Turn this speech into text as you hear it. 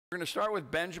We're going to start with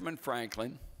Benjamin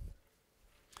Franklin.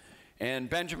 And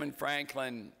Benjamin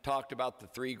Franklin talked about the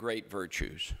three great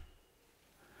virtues.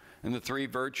 And the three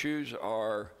virtues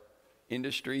are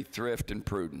industry, thrift, and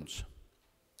prudence.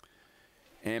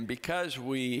 And because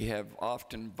we have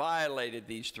often violated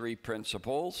these three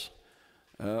principles,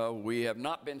 we have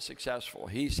not been successful.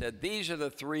 He said these are the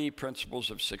three principles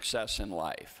of success in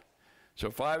life. So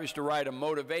if I was to write a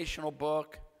motivational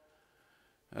book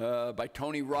by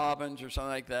Tony Robbins or something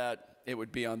like that, it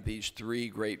would be on these three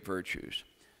great virtues.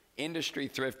 Industry,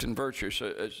 thrift, and virtue.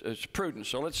 So it's prudence.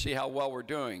 So let's see how well we're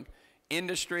doing.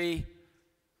 Industry,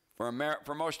 for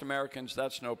most Americans,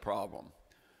 that's no problem.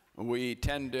 We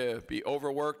tend to be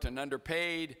overworked and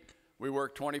underpaid. We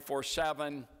work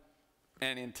 24/7.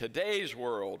 And in today's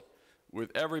world, with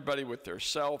everybody with their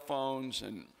cell phones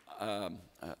and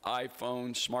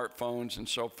iPhones, smartphones, and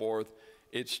so forth,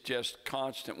 it's just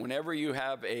constant. Whenever you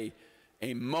have a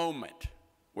moment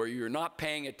where you're not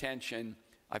paying attention,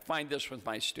 I find this with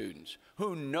my students.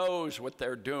 Who knows what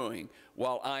they're doing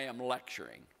while I am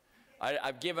lecturing?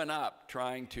 I've given up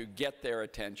trying to get their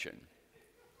attention.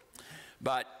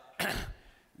 But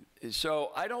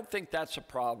so I don't think that's a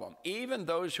problem. Even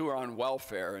those who are on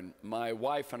welfare, and my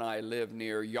wife and I live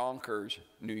near Yonkers,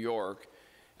 New York,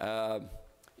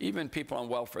 even people on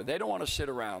welfare, they don't want to sit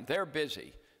around. They're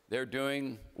busy. They're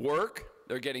doing work,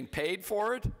 they're getting paid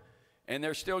for it, and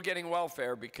they're still getting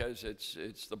welfare because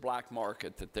it's the black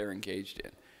market that they're engaged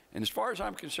in. And as far as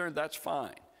I'm concerned, that's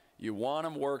fine. You want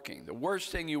them working. The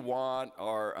worst thing you want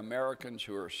are Americans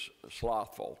who are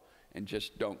slothful and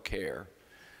just don't care.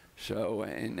 So,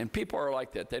 and people are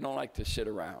like that. They don't like to sit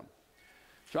around.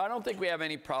 So I don't think we have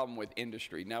any problem with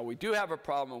industry. Now, we do have a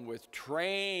problem with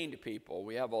trained people.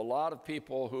 We have a lot of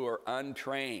people who are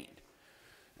untrained.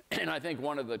 And I think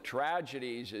one of the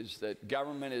tragedies is that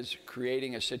government is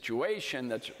creating a situation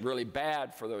that's really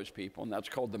bad for those people, and that's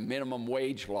called the minimum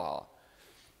wage law.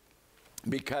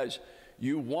 Because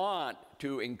you want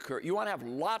to have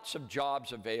lots of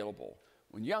jobs available.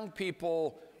 When young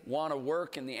people want to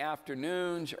work in the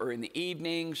afternoons or in the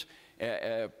evenings,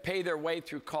 pay their way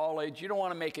through college, you don't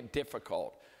want to make it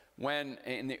difficult. When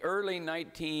in the early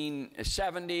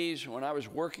 1970s, when I was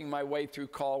working my way through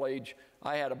college,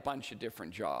 I had a bunch of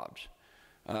different jobs.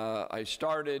 I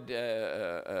started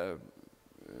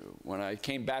when I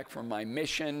came back from my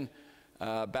mission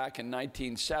back in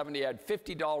 1970, I had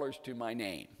 $50 to my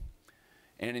name.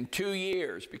 And in 2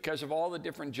 years, because of all the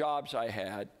different jobs I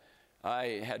had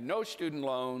no student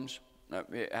loans.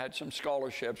 I had some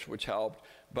scholarships, which helped,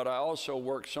 but I also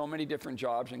worked so many different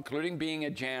jobs, including being a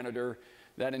janitor,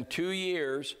 that in 2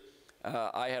 years,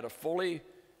 I had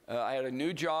a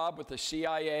new job with the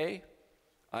CIA.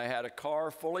 I had a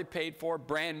car fully paid for,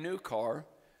 brand new car,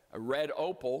 a red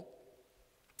Opel,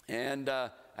 and I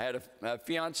had a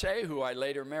fiancée who I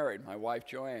later married, my wife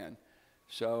Joanne.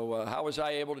 So how was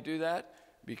I able to do that?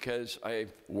 Because I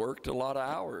worked a lot of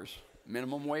hours,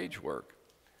 minimum wage work.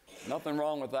 Nothing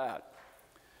wrong with that.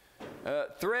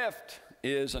 Thrift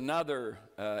is another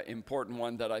important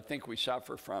one that I think we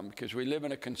suffer from, because we live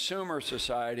in a consumer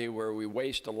society where we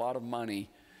waste a lot of money.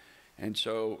 And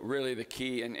so really the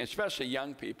key, and especially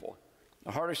young people,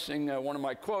 the hardest thing, one of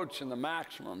my quotes in the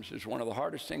Maxims is one of the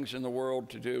hardest things in the world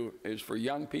to do is for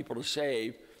young people to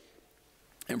save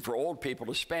and for old people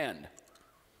to spend.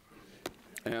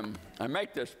 And I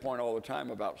make this point all the time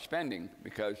about spending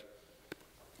because,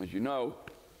 as you know,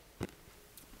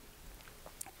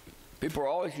 people are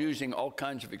always using all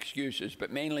kinds of excuses, but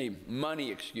mainly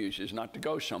money excuses not to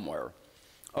go somewhere.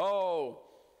 Oh,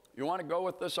 you want to go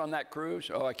with us on that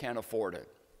cruise? Oh, I can't afford it.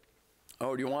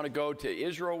 Oh, do you want to go to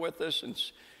Israel with us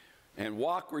and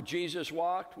walk where Jesus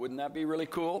walked? Wouldn't that be really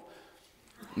cool?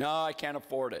 No, I can't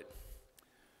afford it.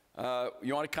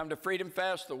 You want to come to Freedom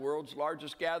Fest, the world's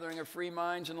largest gathering of free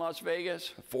minds in Las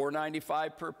Vegas?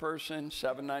 $4.95 per person,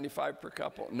 $7.95 per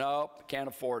couple. No, can't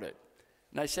afford it.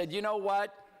 And I said, you know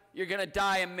what? You're going to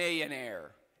die a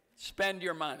millionaire. Spend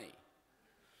your money.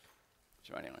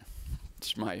 So anyway,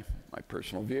 it's my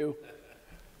personal view.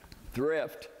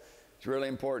 Thrift is really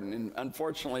important. And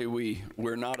unfortunately,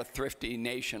 we're not a thrifty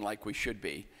nation like we should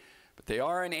be. But they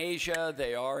are in Asia,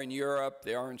 they are in Europe,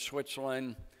 they are in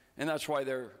Switzerland. And that's why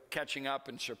they're catching up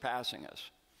and surpassing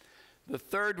us. The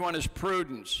third one is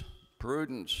prudence.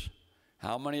 Prudence.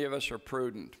 How many of us are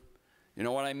prudent? You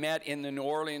know, when I met in the New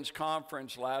Orleans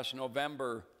conference last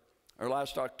November, or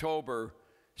last October,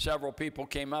 several people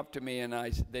came up to me and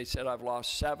they said, I've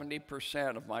lost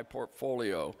 70% of my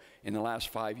portfolio in the last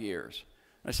 5 years.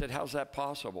 And I said, how's that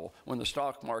possible when the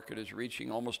stock market is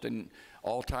reaching almost an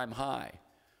all-time high?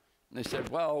 And they said,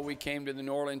 well, we came to the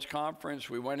New Orleans conference,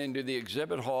 we went into the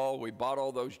exhibit hall, we bought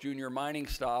all those junior mining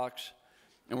stocks,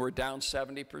 and we're down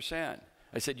 70%.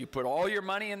 I said, you put all your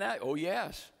money in that? Oh,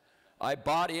 yes. I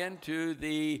bought into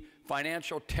the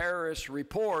financial terrorist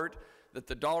report that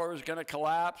the dollar is going to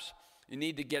collapse. You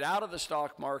need to get out of the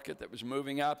stock market that was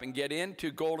moving up and get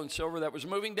into gold and silver that was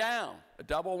moving down, a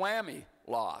double whammy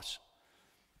loss.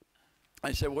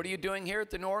 I said, what are you doing here at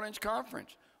the New Orleans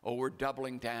conference? Oh, we're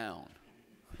doubling down.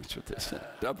 That's what they said,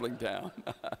 doubling down.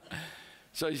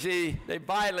 So you see, they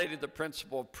violated the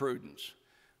principle of prudence,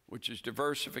 which is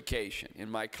diversification. In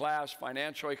my class,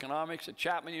 Financial Economics at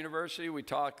Chapman University, we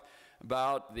talk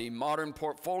about the modern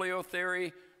portfolio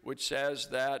theory, which says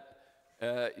that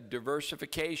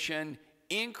diversification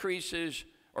increases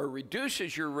or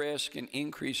reduces your risk and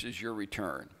increases your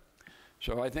return.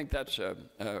 So I think that's a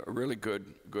really good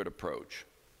approach.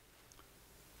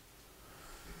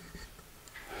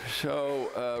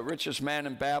 So Richest Man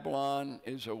in Babylon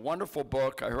is a wonderful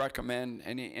book. I recommend.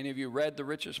 Any of you read The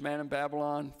Richest Man in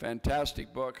Babylon?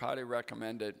 Fantastic book. Highly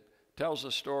recommend it. Tells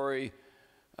the story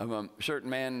of a certain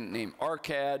man named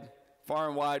Arcad. Far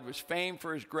and wide was famed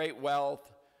for his great wealth,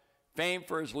 famed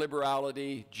for his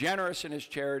liberality, generous in his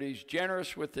charities,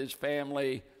 generous with his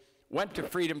family, went to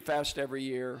Freedom Fest every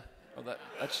year. Well,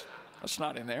 that's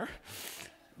not in there.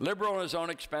 Liberal in his own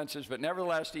expenses, but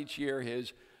nevertheless each year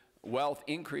his wealth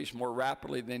increased more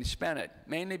rapidly than he spent it,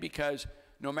 mainly because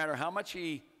no matter how much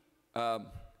he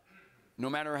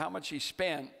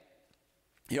spent,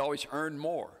 he always earned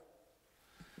more.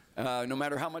 No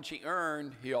matter how much he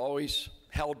earned, he always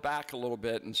held back a little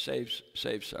bit and saved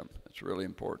some. That's really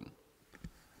important.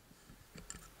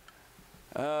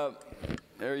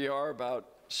 There you are about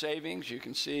savings. You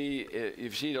can see,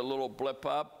 you've seen a little blip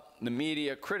up. The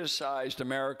media criticized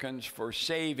Americans for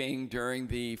saving during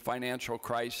the financial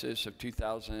crisis of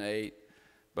 2008,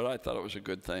 but I thought it was a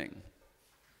good thing.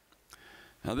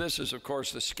 Now this is, of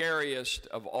course, the scariest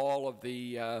of all of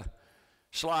the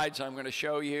slides I'm going to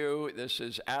show you. This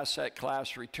is asset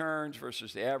class returns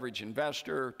versus the average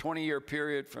investor, 20-year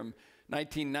period from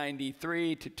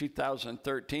 1993 to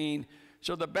 2013.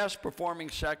 So the best performing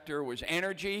sector was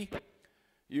energy.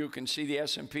 You can see the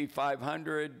S&P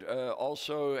 500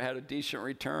 also had a decent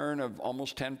return of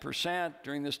almost 10%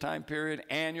 during this time period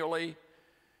annually.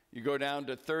 You go down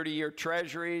to 30-year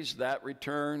treasuries, that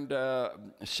returned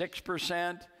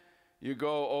 6%. You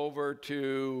go over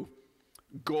to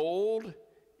gold,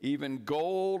 even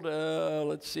gold,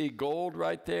 let's see, gold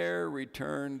right there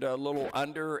returned a little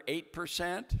under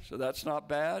 8%, so that's not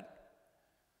bad.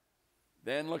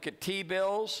 Then look at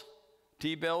T-bills.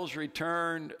 T-bills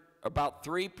returned about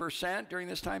 3% during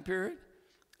this time period.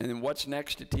 And then what's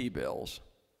next to T-bills?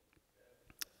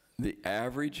 The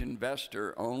average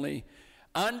investor only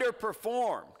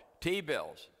underperformed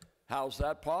T-bills. How's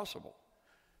that possible?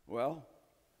 Well,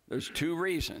 there's two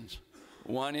reasons.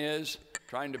 One is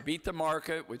trying to beat the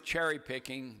market with cherry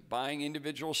picking, buying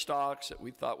individual stocks that we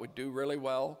thought would do really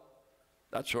well.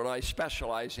 That's what I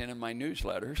specialize in my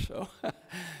newsletter. So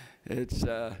it's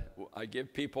I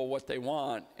give people what they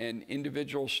want, and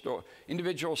individual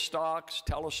stocks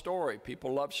tell a story.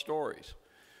 People love stories.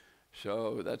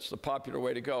 So that's the popular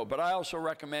way to go. But I also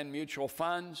recommend mutual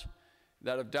funds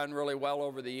that have done really well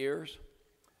over the years.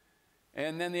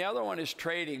 And then the other one is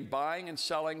trading, buying and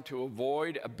selling to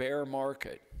avoid a bear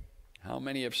market. How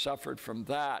many have suffered from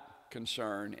that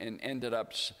concern and ended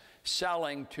up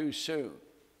selling too soon,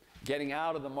 getting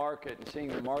out of the market and seeing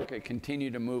the market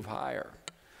continue to move higher?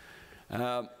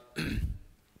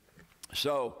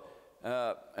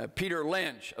 Peter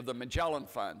Lynch of the Magellan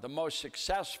Fund, the most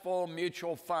successful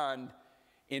mutual fund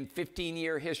in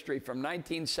 15-year history from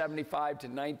 1975 to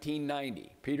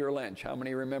 1990. Peter Lynch, how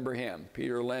many remember him?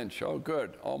 Peter Lynch, oh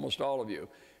good, almost all of you.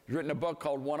 He's written a book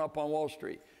called One Up on Wall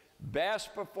Street.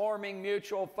 Best performing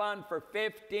mutual fund for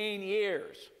 15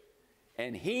 years.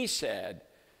 And he said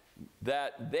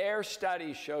that their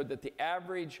studies showed that the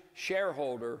average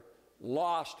shareholder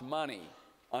lost money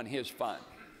on his fund.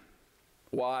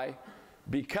 Why?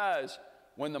 Because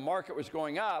when the market was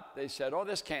going up, they said, oh,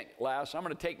 this can't last, I'm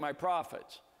going to take my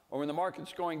profits. Or when the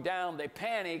market's going down, they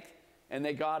panicked and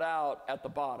they got out at the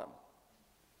bottom.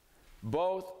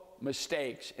 Both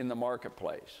mistakes in the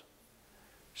marketplace.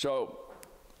 So,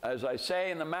 as I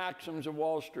say in the maxims of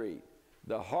Wall Street,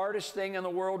 the hardest thing in the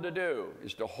world to do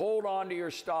is to hold on to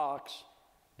your stocks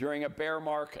during a bear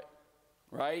market,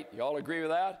 right? You all agree with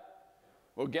that?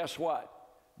 Well, guess what?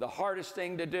 The hardest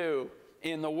thing to do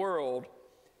in the world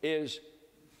is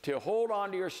to hold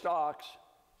on to your stocks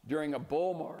during a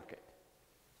bull market.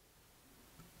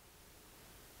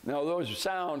 Now, those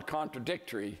sound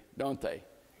contradictory, don't they?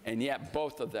 And yet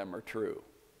both of them are true.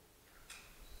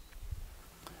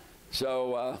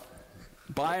 So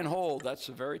buy and hold, that's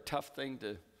a very tough thing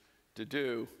to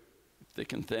do,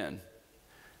 thick and thin.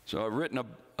 So I've written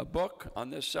a book on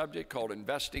this subject called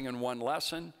Investing in One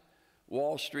Lesson.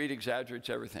 Wall Street Exaggerates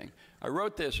Everything. I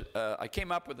wrote this, I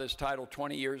came up with this title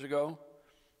 20 years ago,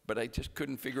 but I just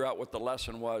couldn't figure out what the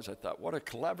lesson was. I thought, what a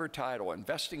clever title,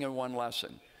 Investing in One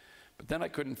Lesson. But then I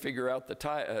couldn't figure out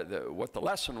what the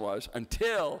lesson was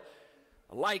until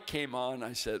a light came on.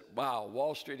 I said, wow,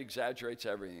 Wall Street exaggerates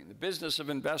everything. The business of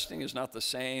investing is not the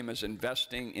same as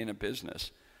investing in a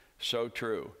business. So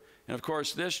true. And of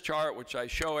course, this chart, which I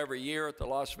show every year at the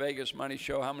Las Vegas Money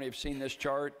Show, how many have seen this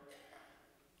chart?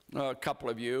 A couple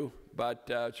of you, but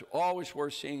it's always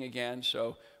worth seeing again.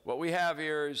 So what we have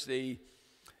here is the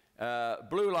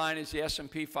blue line is the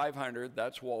S&P 500,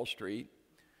 that's Wall Street.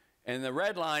 And the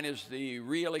red line is the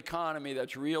real economy,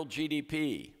 that's real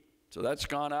GDP. So that's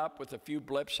gone up with a few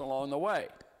blips along the way.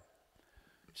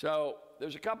 So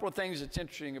there's a couple of things that's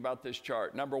interesting about this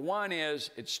chart. Number one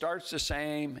is it starts the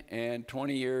same, and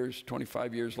 20 years,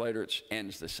 25 years later, it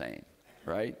ends the same,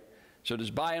 right? So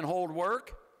does buy and hold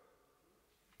work?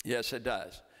 Yes, it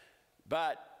does.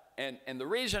 But, and the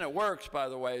reason it works, by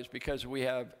the way, is because we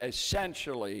have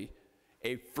essentially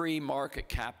a free market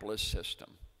capitalist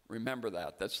system. Remember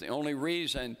that. That's the only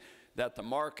reason that the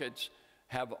markets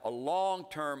have a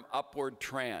long-term upward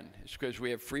trend. It's because we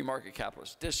have free market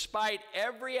capitalists. Despite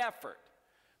every effort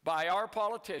by our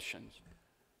politicians,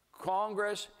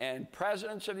 Congress, and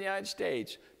presidents of the United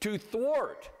States to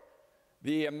thwart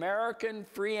the American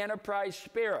free enterprise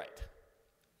spirit,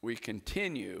 we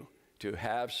continue to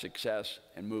have success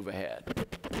and move ahead,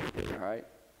 all right?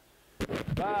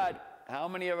 But how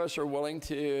many of us are willing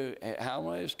to, how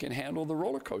many of us can handle the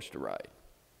roller coaster ride?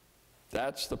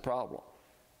 That's the problem,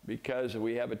 because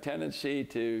we have a tendency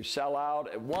to sell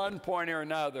out at one point or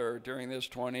another during this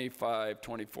 25,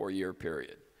 24-year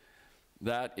period.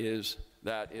 That is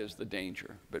the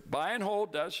danger. But buy and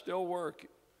hold does still work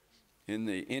in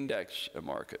the index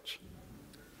markets.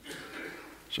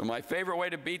 So my favorite way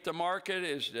to beat the market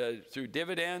is through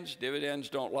dividends. Dividends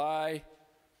don't lie.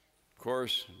 Of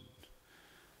course,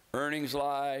 earnings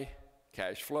lie,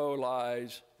 cash flow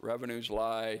lies, revenues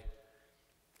lie.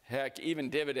 Heck, even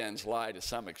dividends lie to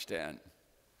some extent,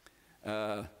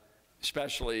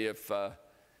 especially if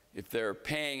they're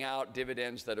paying out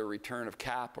dividends that are return of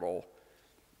capital,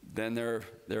 then they're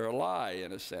a lie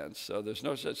in a sense. So there's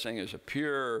no such thing as a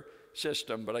pure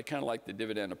system, but I kind of like the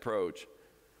dividend approach.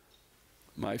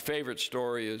 My favorite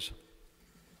story is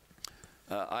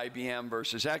IBM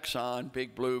versus Exxon,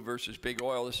 Big Blue versus Big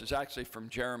Oil. This is actually from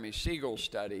Jeremy Siegel's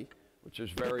study, which is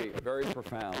very, very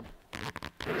profound.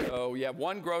 So you have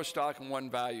one growth stock and one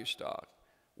value stock.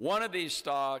 One of these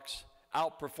stocks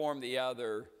outperformed the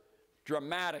other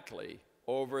dramatically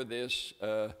over this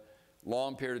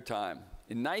long period of time.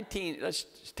 Let's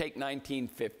take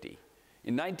 1950.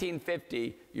 In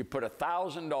 1950, you put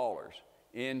 $1,000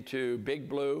 into Big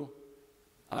Blue,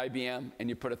 IBM, and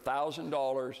you put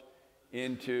 $1,000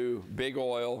 into Big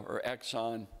Oil or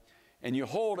Exxon, and you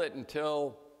hold it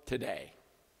until today.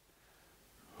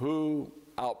 Who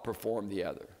outperformed the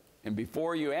other? And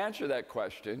before you answer that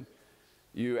question,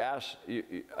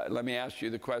 let me ask you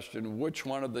the question, which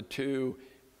one of the two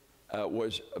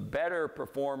was a better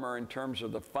performer in terms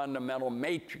of the fundamental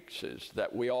matrices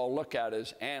that we all look at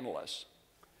as analysts?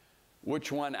 Which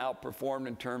one outperformed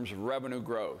in terms of revenue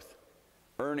growth,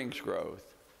 earnings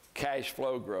growth, cash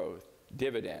flow growth,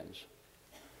 dividends?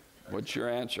 What's your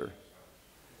answer?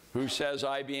 Who says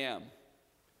IBM?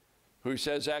 Who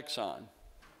says Exxon?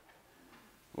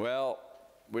 Well,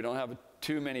 we don't have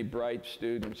too many bright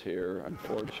students here,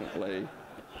 unfortunately.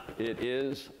 It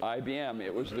is IBM.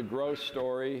 It was the growth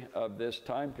story of this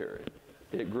time period.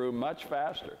 It grew much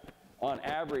faster, on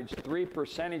average 3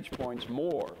 percentage points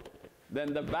more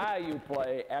than the value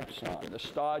play Exxon, the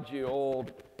stodgy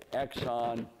old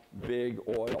Exxon Big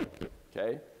Oil,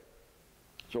 okay?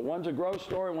 So one's a growth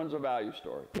story, one's a value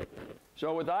story.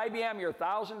 So with IBM, your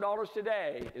 $1,000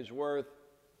 today is worth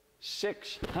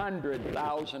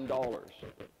 $600,000.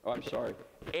 Oh, I'm sorry,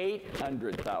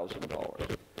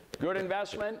 $800,000. Good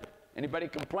investment? Anybody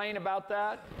complain about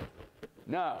that?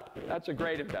 No, that's a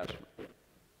great investment.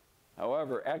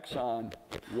 However, Exxon,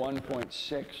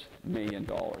 $1.6 million.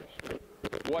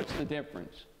 What's the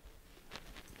difference?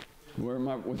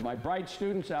 With my bright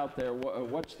students out there,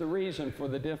 what's the reason for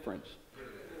the difference?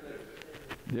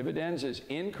 Dividends is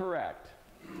incorrect.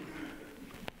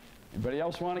 Anybody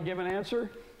else want to give an answer?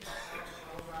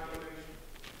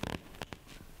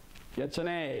 Gets an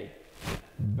A.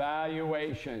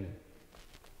 Valuation.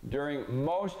 During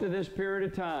most of this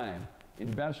period of time,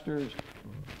 investors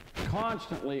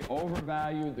constantly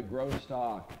overvalued the growth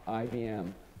stock,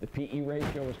 IBM. The PE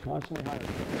ratio was constantly higher.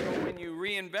 So when you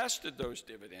reinvested those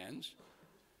dividends,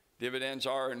 dividends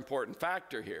are an important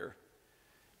factor here.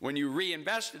 When you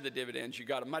reinvested the dividends, you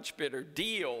got a much better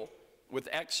deal with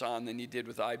Exxon than you did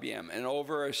with IBM. And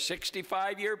over a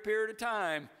 65-year period of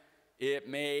time, it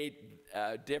made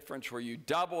a difference where you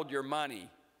doubled your money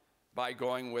by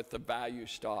going with the value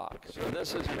stock. So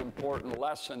this is an important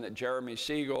lesson that Jeremy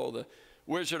Siegel, the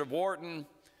Wizard of Wharton,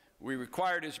 we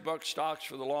required his book, Stocks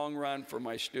for the Long Run, for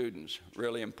my students.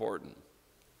 Really important.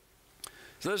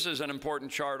 So this is an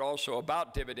important chart also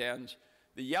about dividends.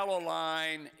 The yellow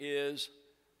line is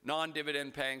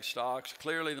non-dividend paying stocks,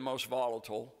 clearly the most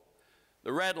volatile.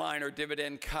 The red line are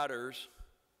dividend cutters,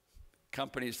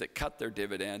 companies that cut their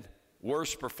dividend,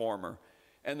 worst performer.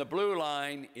 And the blue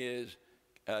line is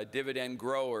dividend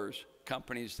growers,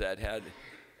 companies that had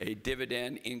a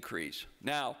dividend increase.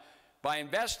 Now, by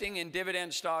investing in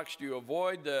dividend stocks, do you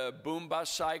avoid the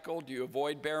boom-bust cycle? Do you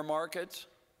avoid bear markets?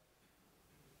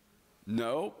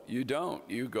 No, you don't.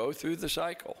 You go through the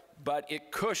cycle. But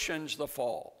it cushions the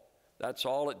fall. That's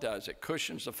all it does. It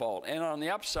cushions the fall. And on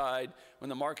the upside, when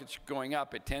the market's going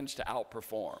up, it tends to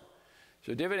outperform.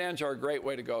 So dividends are a great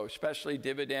way to go, especially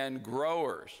dividend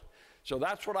growers. So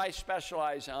that's what I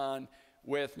specialize on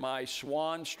with my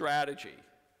SWAN strategy.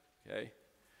 Okay?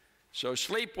 So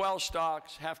sleep well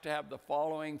stocks have to have the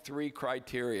following 3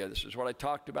 criteria. This is what I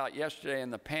talked about yesterday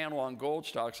in the panel on gold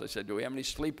stocks. I said, do we have any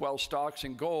sleep well stocks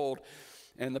in gold?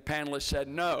 And the panelists said,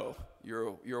 no.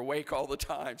 You're awake all the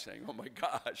time saying, oh my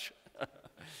gosh.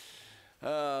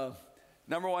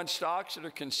 Number 1, stocks that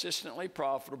are consistently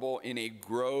profitable in a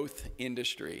growth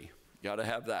industry. You got to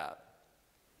have that.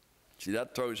 See,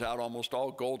 that throws out almost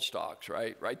all gold stocks,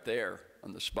 right? Right there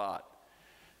on the spot.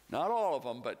 Not all of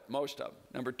them, but most of them.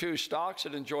 Number 2, stocks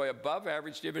that enjoy above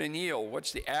average dividend yield.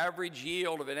 What's the average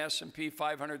yield of an S&P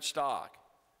 500 stock?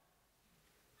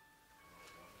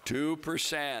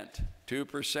 2%.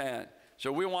 2%.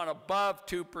 So we want above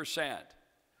 2%.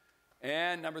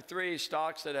 And number 3,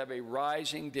 stocks that have a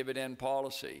rising dividend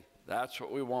policy. That's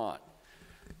what we want.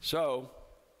 So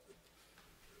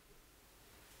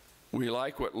we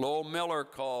like what Lowell Miller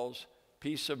calls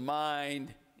peace of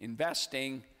mind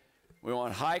investing. We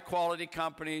want high-quality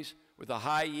companies with a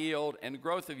high yield, and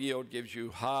growth of yield gives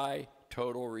you high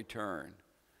total return.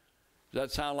 Does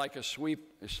that sound like a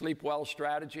sleep well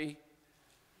strategy?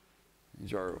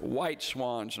 These are white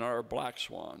swans, not our black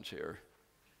swans here.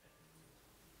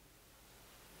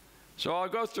 So I'll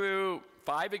go through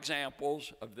 5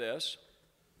 examples of this.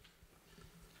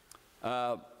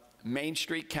 Main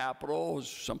Street Capital is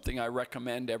something I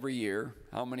recommend every year.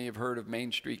 How many have heard of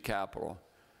Main Street Capital?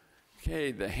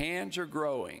 Okay, the hands are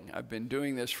growing. I've been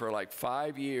doing this for like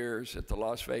 5 years at the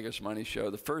Las Vegas Money Show.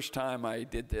 The first time I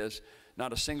did this,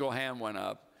 not a single hand went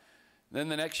up. Then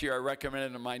the next year I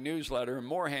recommended it in my newsletter and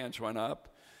more hands went up.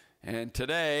 And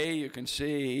today you can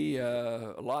see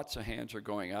lots of hands are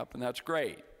going up, and that's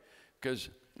great because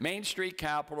Main Street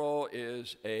Capital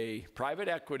is a private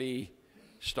equity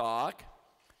stock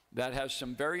that has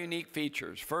some very unique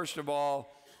features. First of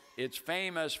all, it's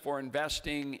famous for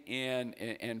investing in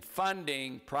and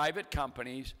funding private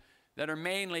companies that are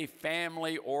mainly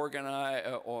family-run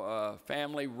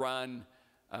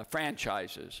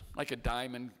franchises, like a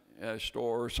diamond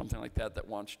store or something like that that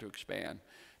wants to expand.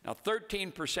 Now,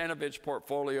 13% of its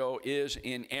portfolio is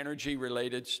in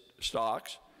energy-related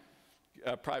stocks,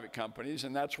 private companies,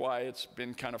 and that's why it's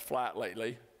been kind of flat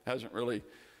lately. Hasn't really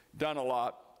done a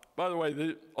lot. By the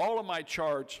way, all of my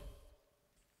charts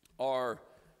are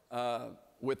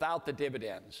without the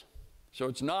dividends. So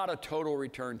it's not a total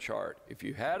return chart. If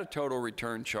you had a total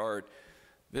return chart,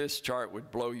 this chart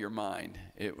would blow your mind.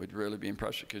 It would really be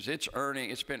impressive because it's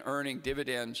been earning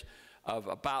dividends of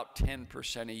about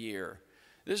 10% a year.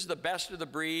 This is the best of the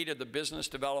breed of the business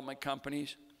development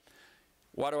companies.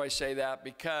 Why do I say that?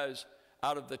 Because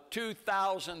out of the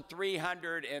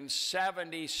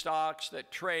 2,370 stocks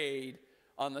that trade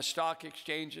on the stock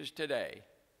exchanges today,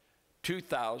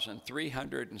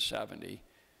 2,370.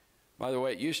 By the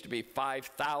way, it used to be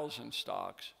 5,000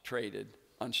 stocks traded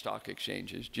on stock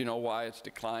exchanges. Do you know why it's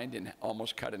declined and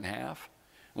almost cut in half?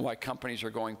 And why companies are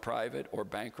going private or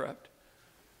bankrupt?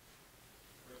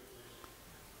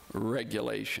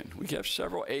 Regulation. We have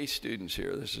several A students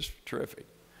here. This is terrific.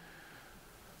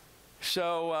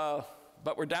 So,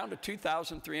 but we're down to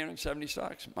 2,370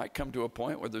 stocks. It might come to a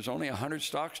point where there's only 100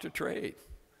 stocks to trade.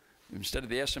 Instead of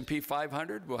the S&P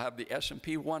 500, we'll have the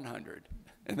S&P 100,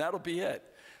 and that'll be it.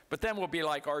 But then we'll be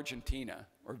like Argentina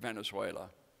or Venezuela.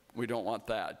 We don't want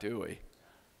that, do we?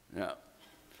 No.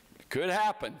 It could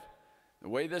happen. The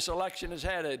way this election is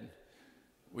headed,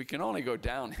 we can only go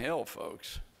downhill,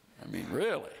 folks. I mean,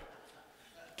 really.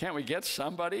 Can't we get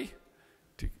somebody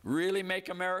to really make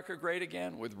America great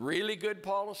again with really good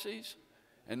policies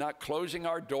and not closing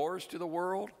our doors to the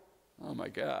world? Oh, my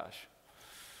gosh.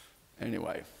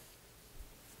 Anyway.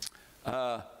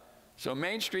 So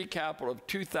Main Street Capital of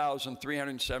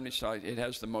 2,370 stocks, it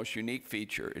has the most unique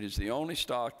feature. It is the only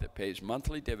stock that pays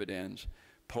monthly dividends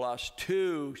plus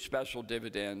 2 special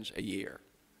dividends a year.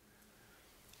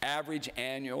 Average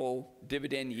annual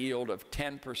dividend yield of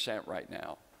 10% right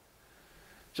now.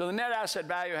 So the net asset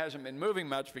value hasn't been moving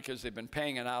much because they've been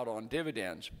paying it out on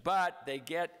dividends, but they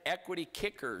get equity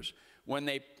kickers when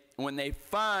they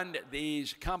fund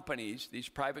these companies, these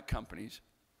private companies.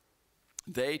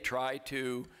 They try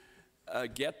to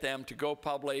get them to go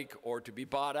public or to be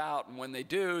bought out, and when they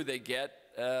do, they get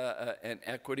an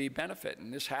equity benefit,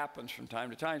 and this happens from time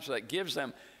to time, so that gives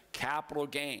them capital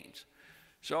gains.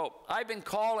 So I've been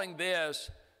calling this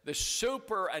the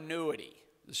super annuity,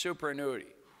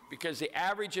 because the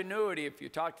average annuity, if you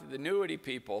talk to the annuity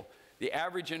people, the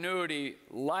average annuity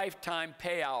lifetime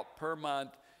payout per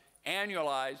month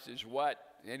annualized is what?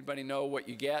 Anybody know what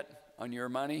you get on your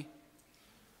money?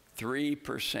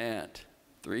 3%.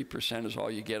 3% is all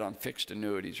you get on fixed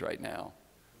annuities right now.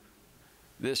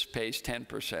 This pays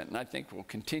 10%, and I think we'll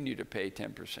continue to pay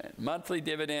 10%. Monthly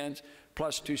dividends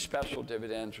plus 2 special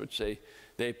dividends, which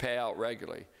they pay out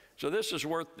regularly. So this is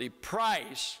worth the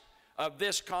price of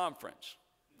this conference,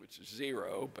 which is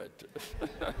 0, but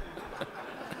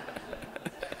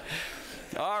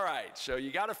all right, so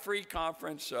you got a free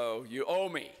conference, so you owe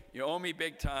me. You owe me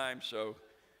big time, so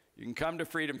you can come to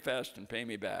Freedom Fest and pay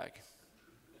me back.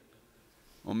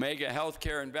 Omega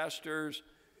Healthcare Investors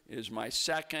is my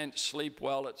second sleep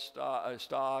well at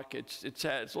stock. It's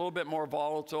a little bit more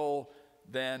volatile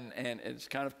than, and it's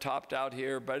kind of topped out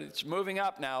here, but it's moving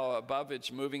up now above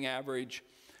its moving average.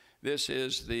 This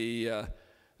is the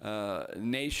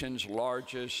nation's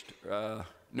largest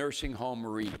nursing home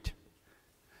REIT.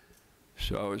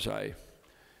 So as I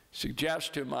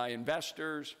suggest to my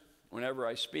investors, whenever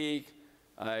I speak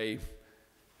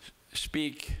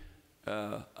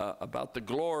about the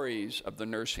glories of the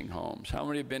nursing homes. How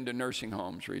many have been to nursing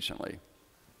homes recently?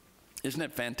 Isn't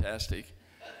it fantastic?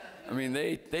 I mean,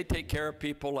 they take care of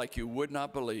people like you would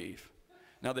not believe.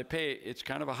 Now they pay, it's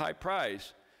kind of a high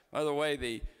price. By the way,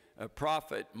 the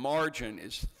profit margin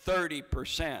is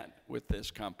 30% with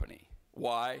this company.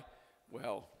 Why?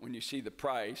 Well, when you see the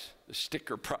price, the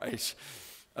sticker price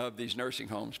of these nursing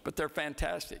homes, but they're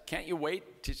fantastic. Can't you wait?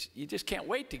 You just can't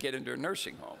wait to get into a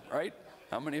nursing home, right?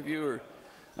 How many of you are,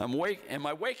 am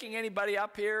I waking anybody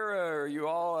up here, or are you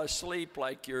all asleep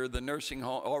like you're the nursing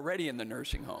home, already in the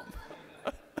nursing home?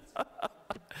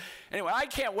 Anyway, I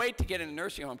can't wait to get in a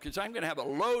nursing home because I'm going to have a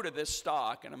load of this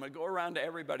stock, and I'm going to go around to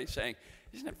everybody saying,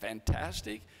 isn't it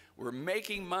fantastic? We're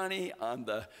making money on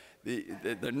the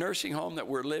nursing home that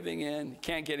we're living in.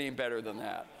 Can't get any better than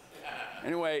that.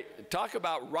 Anyway, talk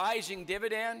about rising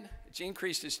dividend. It's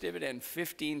increased its dividend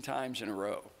 15 times in a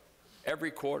row,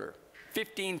 every quarter.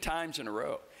 15 times in a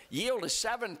row. Yield is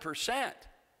 7%.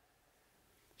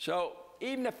 So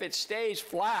even if it stays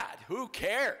flat, who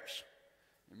cares?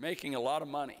 You're making a lot of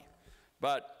money.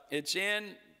 But it's in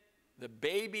the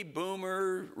baby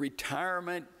boomer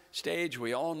retirement stage.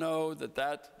 We all know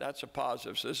that's a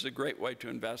positive. So this is a great way to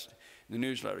invest in the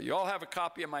newsletter. You all have a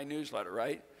copy of my newsletter,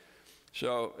 right?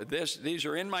 So these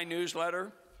are in my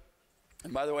newsletter.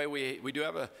 And by the way, we do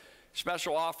have a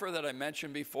special offer that I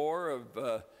mentioned before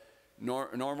of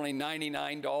normally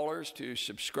 $99 to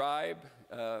subscribe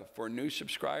for new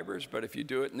subscribers, but if you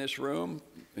do it in this room,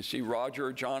 you see Roger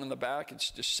or John in the back,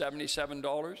 it's just $77.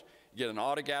 You get an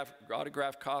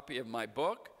autographed copy of my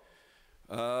book,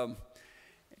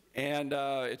 and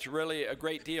it's really a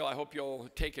great deal. I hope you'll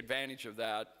take advantage of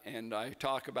that, and I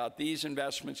talk about these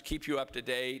investments, keep you up to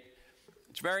date.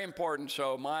 It's very important.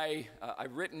 So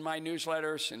I've written my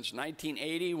newsletter since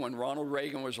 1980 when Ronald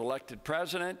Reagan was elected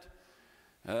president.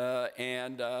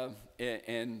 And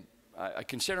I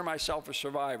consider myself a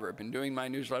survivor. I've been doing my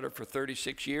newsletter for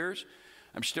 36 years.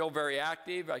 I'm still very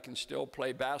active. I can still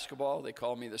play basketball. They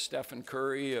call me the Stephen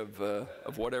Curry of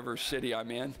whatever city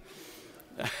I'm in.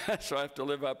 So I have to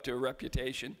live up to a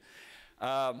reputation.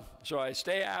 So I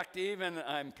stay active, and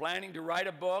I'm planning to write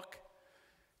a book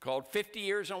called 50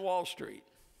 Years on Wall Street.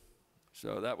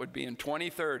 So that would be in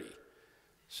 2030.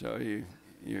 So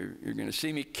you're going to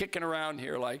see me kicking around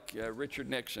here like Richard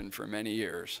Nixon for many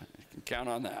years. You can count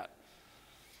on that.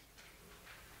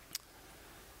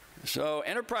 So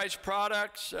Enterprise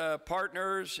Products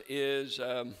Partners is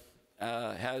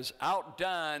has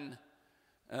outdone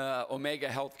Omega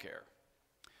Healthcare.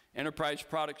 Enterprise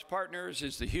Products Partners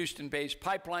is the Houston-based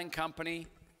pipeline company.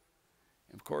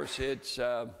 Of course, it's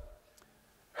one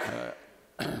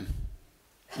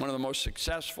of the most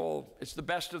successful. It's the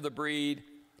best of the breed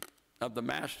of the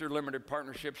master limited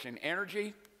partnerships in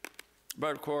energy.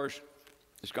 But of course,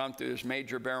 it's gone through this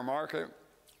major bear market.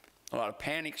 A lot of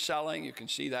panic selling. You can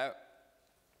see that.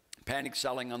 Panic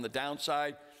selling on the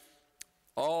downside.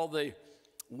 All the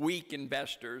weak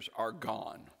investors are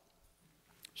gone.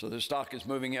 So the stock is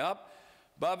moving up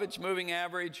above its moving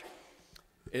average.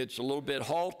 It's a little bit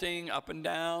halting up and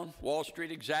down. Wall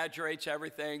Street exaggerates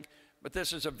everything. But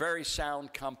this is a very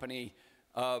sound company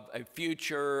of a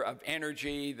future of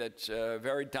energy that's a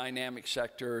very dynamic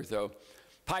sector. The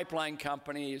pipeline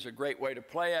company is a great way to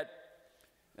play it.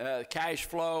 Cash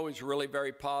flow is really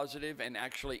very positive and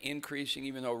actually increasing,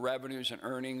 even though revenues and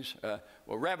earnings,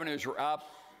 well, revenues were up,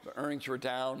 but earnings were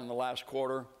down in the last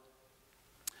quarter.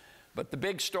 But the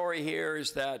big story here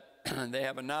is that they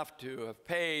have enough to have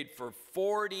paid for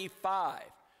 45.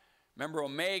 Remember,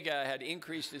 Omega had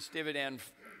increased its dividend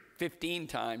 15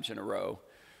 times in a row.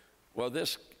 Well,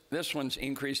 this one's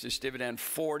increased its dividend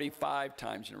 45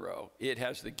 times in a row. It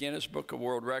has the Guinness Book of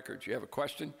World Records. You have a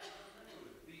question?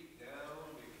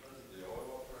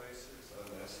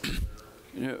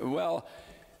 Well,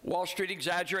 Wall Street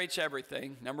exaggerates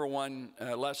everything. Number one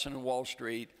lesson in Wall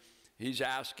Street, he's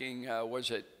asking,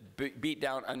 was it beat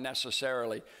down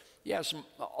unnecessarily? Yes,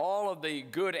 all of the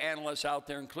good analysts out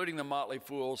there, including the Motley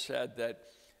Fool, said that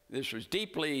this was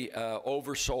deeply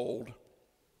oversold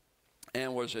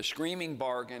and was a screaming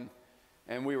bargain.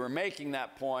 And we were making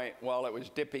that point while it was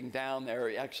dipping down there.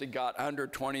 It actually got under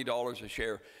 $20 a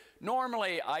share.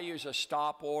 Normally, I use a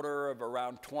stop order of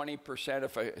around 20%.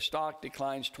 If a stock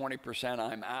declines 20%,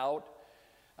 I'm out.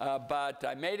 But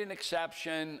I made an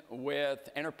exception with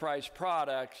Enterprise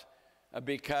Products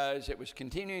because it was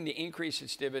continuing to increase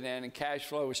its dividend and cash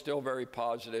flow was still very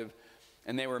positive,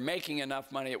 and they were making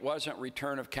enough money. It wasn't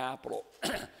return of capital.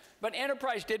 But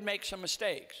Enterprise did make some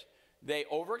mistakes. They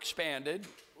overexpanded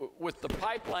with the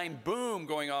pipeline boom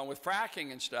going on with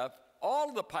fracking and stuff. All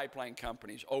of the pipeline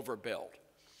companies overbuilt,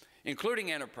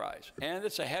 including Enterprise, and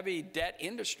it's a heavy debt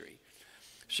industry.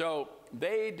 So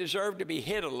they deserve to be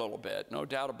hit a little bit, no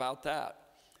doubt about that.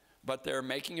 But they're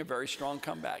making a very strong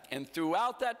comeback. And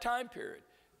throughout that time period,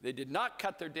 they did not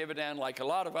cut their dividend like a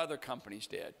lot of other companies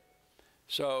did.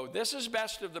 So this is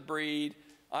best of the breed.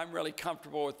 I'm really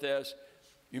comfortable with this.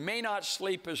 You may not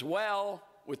sleep as well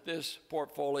with this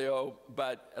portfolio,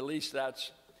 but at least that's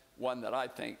one that I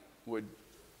think would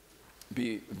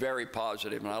be very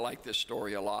positive, and I like this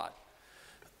story a lot.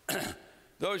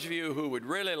 Those of you who would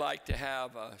really like to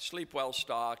have a sleep well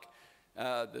stock,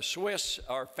 the Swiss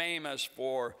are famous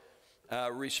for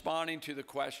responding to the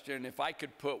question, if I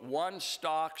could put one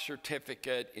stock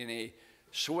certificate in a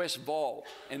Swiss vault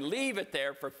and leave it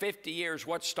there for 50 years,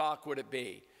 what stock would it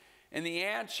be? And the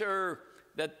answer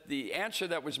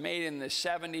that was made in the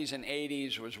 70s and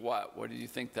 80s was what? What do you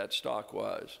think that stock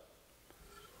was?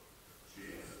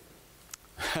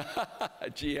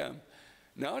 GM.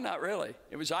 No, not really.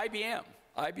 It was IBM.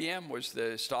 IBM was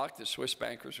the stock the Swiss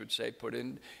bankers would say put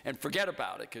in and forget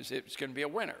about it because it's going to be a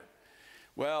winner.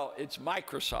 Well, it's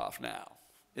Microsoft now.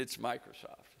 It's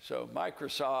Microsoft. So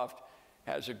Microsoft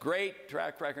has a great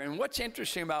track record. And what's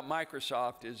interesting about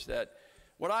Microsoft is that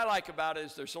what I like about it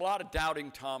is there's a lot of doubting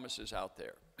Thomases out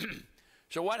there.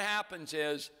 So what happens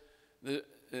is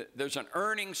there's an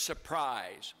earnings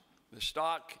surprise. The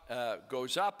stock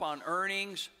goes up on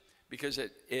earnings because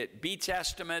it beats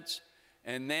estimates,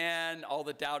 and then all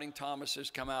the doubting Thomases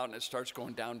come out and it starts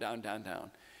going down, down, down,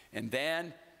 down. And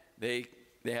then they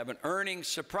have an earnings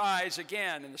surprise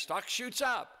again, and the stock shoots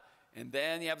up. And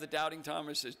then you have the doubting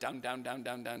Thomases down, down, down,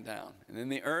 down, down, down. And then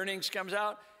the earnings comes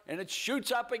out, and it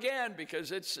shoots up again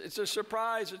because it's a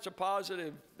surprise, it's a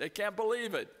positive. They can't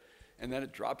believe it. And then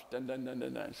it drops, dun, dun, dun,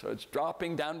 dun, dun. So it's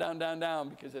dropping down, down, down, down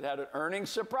because it had an earnings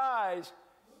surprise.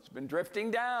 It's been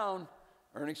drifting down.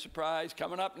 Earnings surprise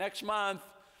coming up next month.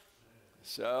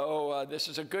 So this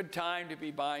is a good time to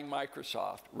be buying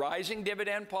Microsoft. Rising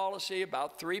dividend policy,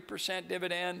 about 3%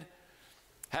 dividend.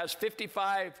 Has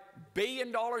 $55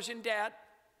 billion in debt,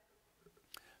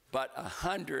 but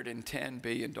 $110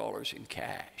 billion in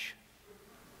cash.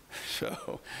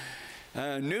 So,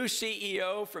 new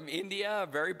CEO from India, a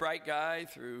very bright guy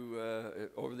through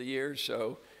over the years.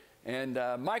 So, and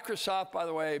Microsoft, by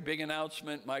the way, big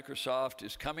announcement. Microsoft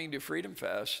is coming to Freedom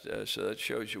Fest, so that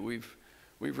shows you we've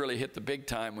really hit the big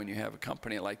time when you have a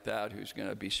company like that who's going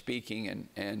to be speaking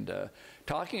and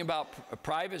talking about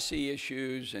privacy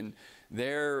issues and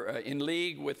They're in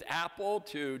league with Apple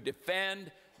to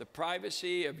defend the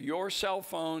privacy of your cell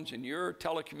phones and your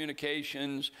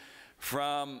telecommunications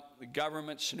from the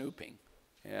government snooping.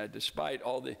 Despite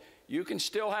all the, you can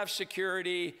still have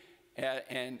security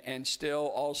and still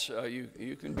also,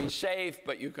 you can be safe,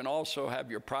 but you can also have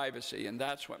your privacy, and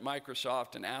that's what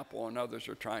Microsoft and Apple and others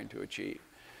are trying to achieve.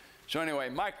 So anyway,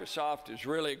 Microsoft is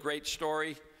really a great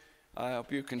story. I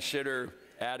hope you consider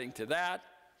adding to that.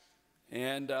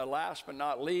 And last but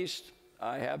not least,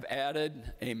 I have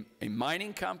added a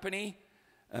mining company.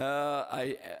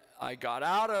 I got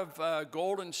out of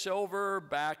gold and silver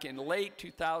back in late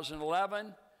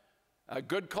 2011. A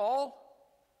good call.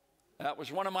 That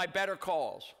was one of my better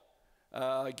calls.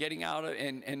 Getting out of,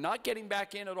 and not getting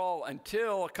back in at all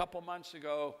until a couple months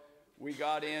ago. We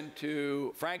got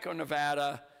into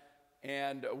Franco-Nevada,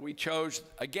 and we chose,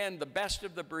 again, the best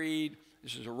of the breed.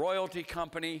 This is a royalty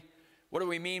company. What do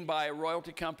we mean by a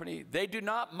royalty company? They do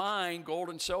not mine gold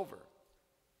and silver.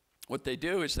 What they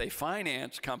do is they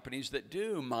finance companies that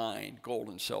do mine gold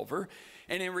and silver,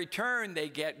 and in return they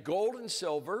get gold and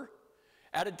silver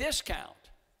at a discount,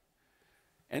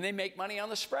 and they make money on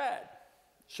the spread.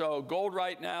 So gold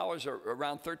right now is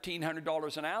around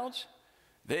 $1,300 an ounce.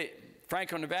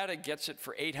 Franco-Nevada gets it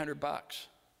for $800.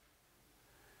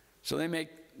 So they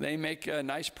make a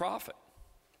nice profit.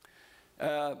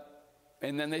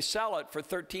 And then they sell it for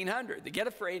 $1,300. They get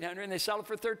it for $800 and they sell it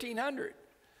for $1,300.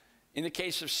 In the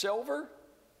case of silver,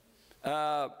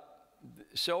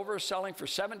 silver is selling for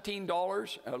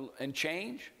 $17 and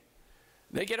change.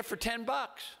 They get it for $10.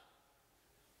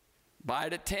 Buy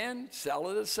it at 10, sell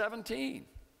it at 17.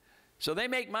 So they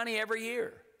make money every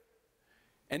year.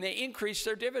 And they increase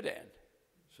their dividend.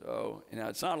 So, you know,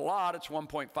 it's not a lot, it's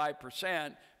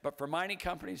 1.5%, but for mining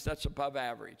companies, that's above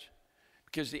average.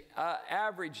 Because the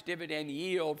average dividend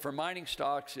yield for mining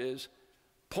stocks is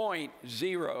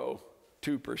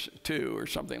 0.02% or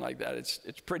something like that. It's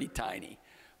pretty tiny.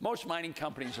 Most mining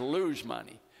companies lose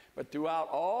money. But throughout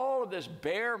all of this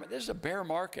is a bear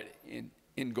market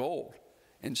in gold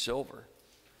and silver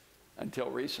until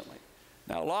recently.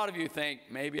 Now, a lot of you think,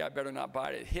 maybe I better not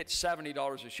buy it. It hit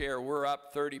 $70 a share. We're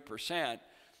up 30%.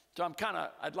 So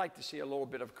I'd like to see a little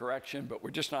bit of correction, but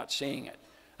we're just not seeing it.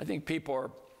 I think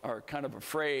people are kind of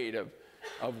afraid of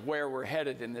where we're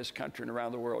headed in this country and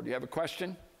around the world. Do you have a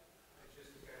question?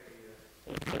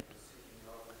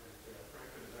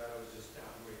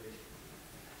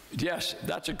 Yes,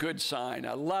 that's a good sign.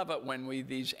 I love it when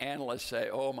these analysts say,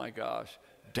 oh my gosh,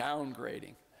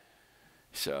 downgrading.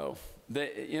 So,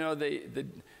 the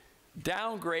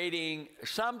downgrading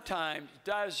sometimes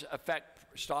does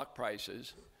affect stock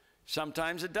prices.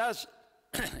 Sometimes it doesn't.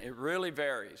 It really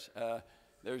varies.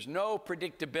 There's no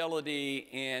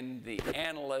predictability in the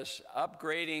analysts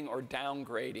upgrading or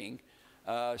downgrading.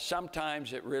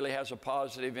 Sometimes it really has a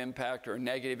positive impact or a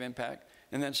negative impact,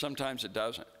 and then sometimes it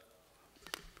doesn't.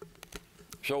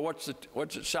 So what's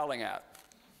it selling at?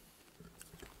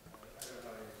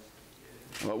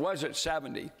 Well, it was at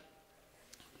 70.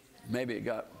 Maybe it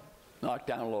got knocked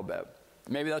down a little bit.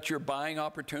 Maybe that's your buying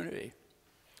opportunity.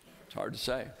 It's hard to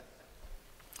say.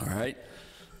 All right.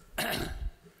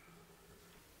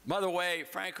 By the way,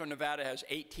 Franco-Nevada has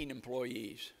 18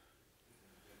 employees.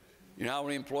 You know how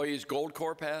many employees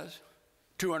Goldcorp has?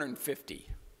 250.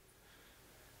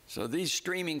 So these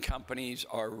streaming companies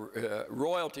are,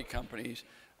 royalty companies,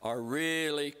 are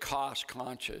really cost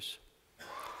conscious.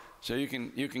 So you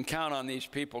can count on these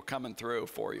people coming through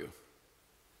for you.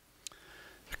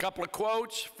 A couple of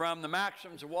quotes from the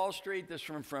Maxims of Wall Street. This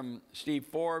one from Steve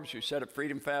Forbes, who said at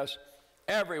Freedom Fest,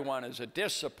 everyone is a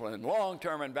disciplined,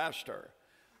 long-term investor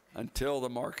until the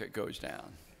market goes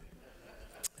down.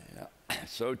 Yeah,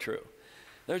 so true.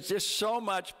 There's just so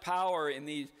much power in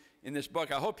this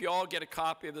book. I hope you all get a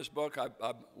copy of this book.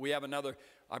 We have another.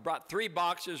 I brought 3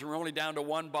 boxes, and we're only down to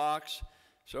 1 box.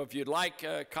 So if you'd like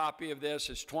a copy of this,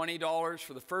 it's $20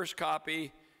 for the first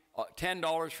copy,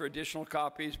 $10 for additional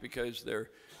copies, because they're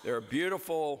a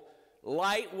beautiful,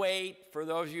 lightweight, for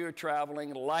those of you who are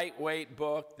traveling, lightweight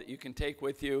book that you can take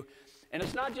with you. And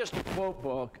it's not just a quote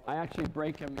book. I actually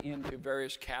break them into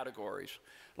various categories.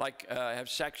 Like I have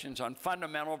sections on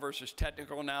fundamental versus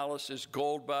technical analysis,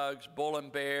 gold bugs, bull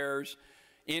and bears,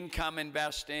 income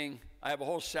investing. I have a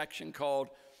whole section called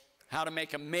How to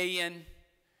Make $1 Million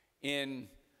in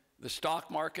the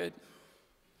Stock Market.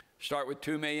 Start with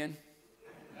 2 million.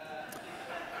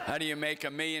 How do you make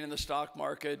 $1 million in the stock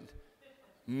market?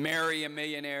 Marry a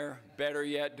millionaire. Better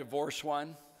yet, divorce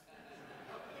one.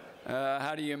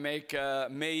 How do you make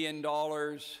 $1 million?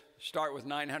 Start with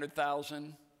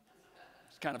 900,000.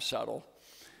 It's kind of subtle.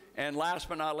 And last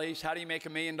but not least, how do you make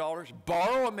 $1 million?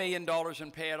 Borrow $1 million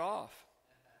and pay it off.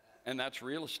 And that's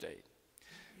real estate.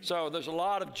 So there's a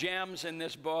lot of gems in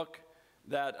this book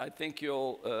that I think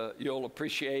you'll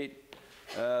appreciate.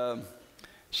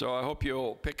 So I hope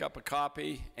you'll pick up a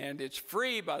copy. And it's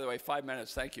free, by the way, 5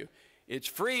 minutes, thank you. It's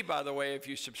free, by the way, if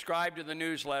you subscribe to the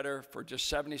newsletter for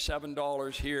just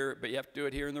 $77 here, but you have to do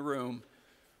it here in the room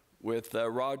with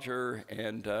Roger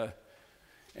and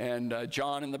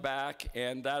John in the back,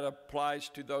 and that applies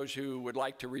to those who would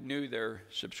like to renew their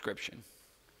subscription.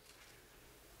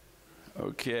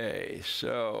 Okay,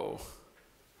 so,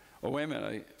 oh, wait a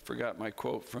minute, I forgot my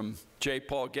quote from J.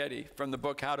 Paul Getty from the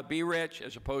book How to Be Rich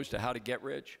as opposed to How to Get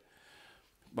Rich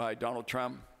by Donald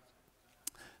Trump.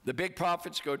 The big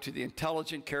profits go to the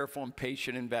intelligent, careful, and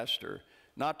patient investor,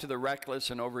 not to the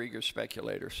reckless and overeager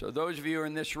speculator. So those of you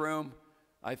in this room,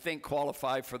 I think,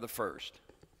 qualify for the first.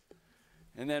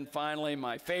 And then finally,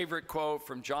 my favorite quote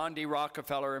from John D.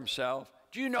 Rockefeller himself.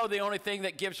 Do you know the only thing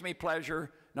that gives me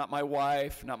pleasure? Not my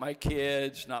wife, not my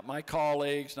kids, not my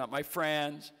colleagues, not my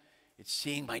friends. It's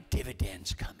seeing my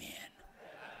dividends come in.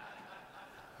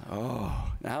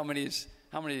 Oh, now how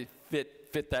many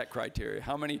fit that criteria?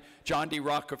 How many John D.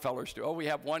 Rockefellers do? Oh, we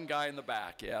have one guy in the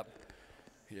back. Yep.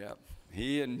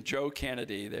 He and Joe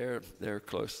Kennedy, they're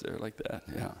close there like that.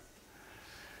 Yeah.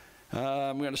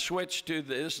 I'm going to switch to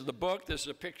this is the book. This is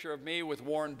a picture of me with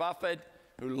Warren Buffett,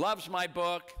 who loves my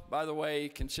book. By the way, he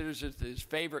considers it his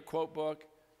favorite quote book.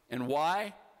 And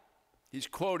why? He's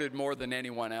quoted more than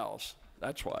anyone else.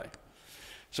 That's why.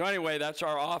 So anyway, that's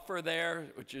our offer there,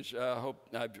 which is, I hope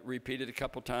I've repeated a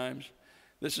couple times.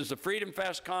 This is the Freedom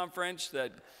Fest conference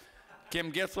that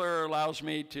Kim Githler allows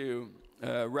me to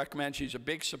recommend. She's a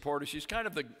big supporter. She's kind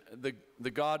of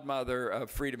the godmother of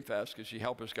Freedom Fest because she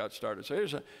helped us get started.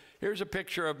 So here's a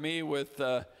picture of me with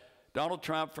Donald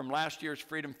Trump from last year's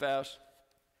Freedom Fest,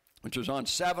 which was on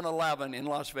 7/11 in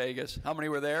Las Vegas. How many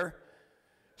were there?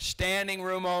 Standing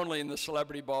room only in the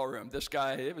celebrity ballroom. This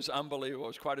guy, it was unbelievable. It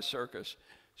was quite a circus.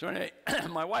 So anyway,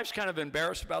 my wife's kind of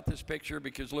embarrassed about this picture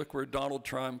because look where Donald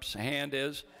Trump's hand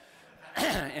is.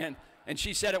 and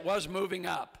she said it was moving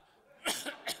up.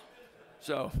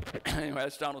 So anyway,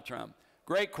 that's Donald Trump.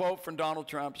 Great quote from Donald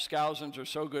Trump. Skousens are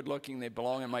so good looking, they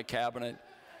belong in my cabinet.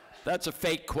 That's a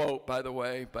fake quote, by the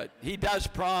way, but he does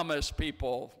promise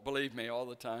people, believe me, all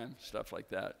the time, stuff like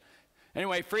that.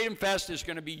 Anyway, Freedom Fest is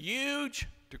going to be huge,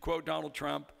 to quote Donald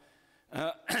Trump.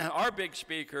 Our big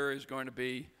speaker is going to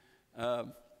be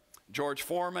George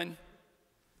Foreman,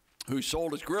 who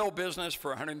sold his grill business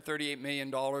for $138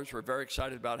 million. We're very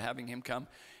excited about having him come.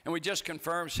 And we just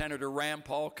confirmed Senator Rand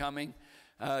Paul coming,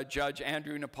 Judge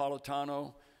Andrew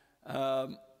Napolitano,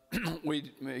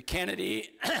 Kennedy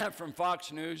from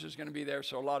Fox News is going to be there,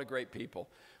 so a lot of great people.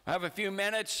 I have a few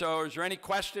minutes, so is there any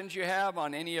questions you have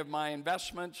on any of my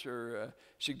investments or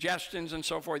suggestions and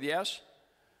so forth? Yes?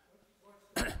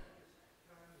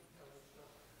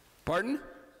 Pardon?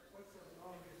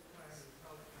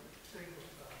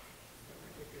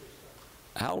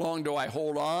 How long do I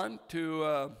hold on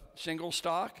to single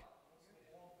stock?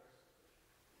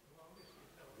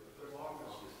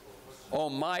 Oh,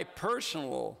 my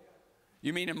personal,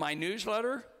 you mean in my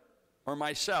newsletter or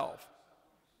myself?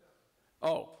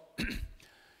 Oh,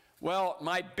 well,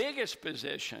 my biggest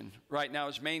position right now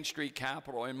is Main Street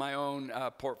Capital in my own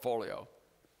portfolio.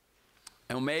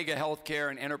 Omega Healthcare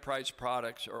and Enterprise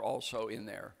Products are also in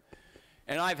there.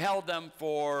 And I've held them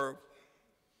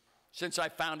since I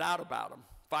found out about them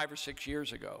 5 or 6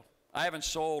 years ago. I haven't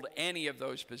sold any of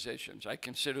those positions. I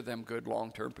consider them good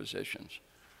long-term positions.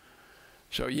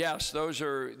 So yes, those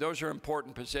are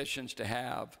important positions to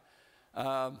have.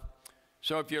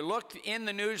 So if you look in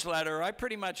the newsletter, I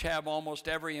pretty much have almost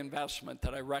every investment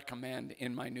that I recommend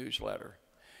in my newsletter.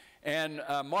 And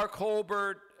Mark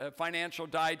Holbert, Financial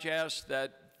Digest,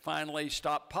 that finally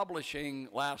stopped publishing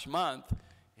last month,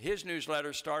 his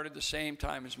newsletter started the same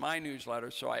time as my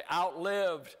newsletter, so I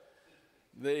outlived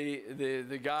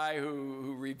the guy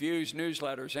who reviews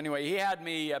newsletters. Anyway, he had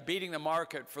me beating the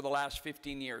market for the last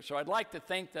 15 years. So I'd like to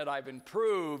think that I've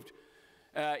improved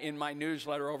in my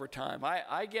newsletter over time.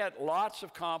 I get lots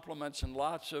of compliments and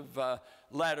lots of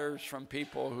letters from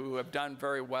people who have done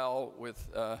very well with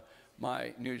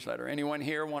my newsletter. Anyone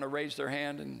here want to raise their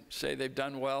hand and say they've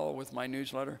done well with my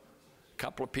newsletter? A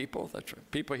couple of people. That's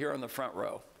right. People here on the front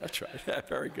row. That's right.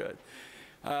 Very good.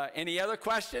 Any other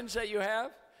questions that you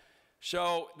have?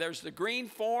 So there's the green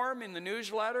form in the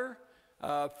newsletter.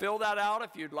 Fill that out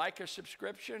if you'd like a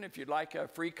subscription, if you'd like a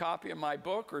free copy of my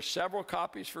book or several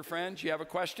copies for friends. You have a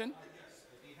question? Yes.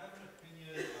 Do you have an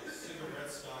opinion on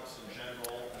cigarette stocks in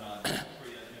general and on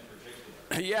Korea in particular?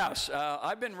 Yes,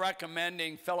 I've been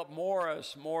recommending Philip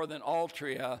Morris more than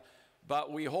Altria,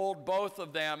 but we hold both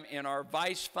of them in our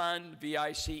Vice Fund.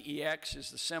 VICEX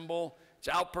is the symbol. It's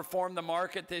outperformed the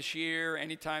market this year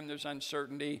anytime there's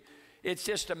uncertainty. It's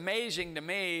just amazing to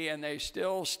me, and they're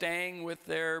still staying with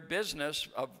their business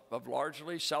of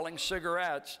largely selling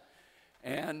cigarettes.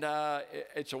 And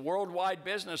it's a worldwide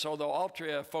business, although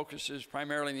Altria focuses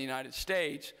primarily in the United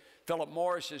States. Philip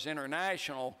Morris is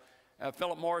international.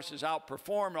 Philip Morris has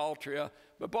outperformed Altria,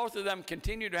 but both of them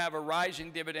continue to have a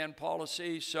rising dividend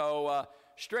policy. So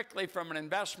strictly from an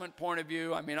investment point of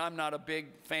view, I mean, I'm not a big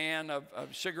fan of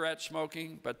cigarette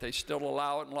smoking, but they still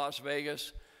allow it in Las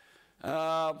Vegas.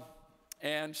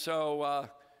 And so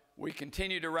we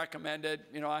continue to recommend it.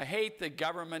 You know, I hate the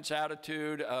government's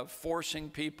attitude of forcing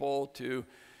people to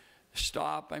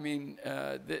stop. I mean,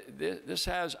 this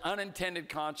has unintended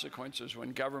consequences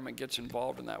when government gets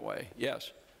involved in that way.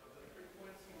 Yes?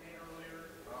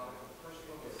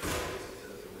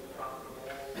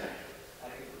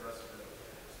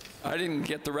 I didn't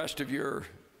get the rest of your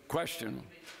question.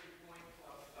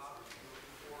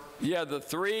 Yeah, the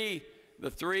three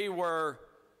were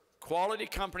quality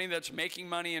company that's making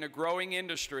money in a growing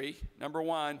industry, number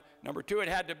one. Number two, it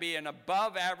had to be an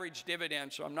above average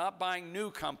dividend, so I'm not buying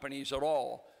new companies at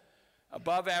all.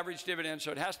 Above average dividend,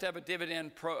 so it has to have a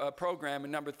dividend program.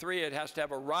 And number three, it has to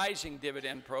have a rising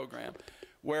dividend program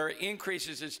where it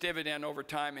increases its dividend over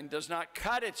time and does not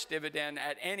cut its dividend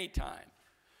at any time.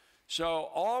 So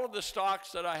all of the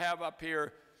stocks that I have up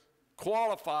here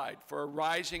qualified for a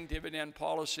rising dividend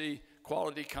policy,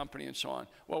 quality company, and so on.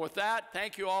 Well, with that,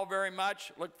 thank you all very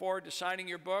much. Look forward to signing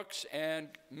your books, and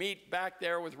meet back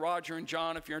there with Roger and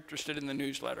John if you're interested in the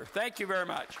newsletter. Thank you very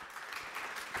much.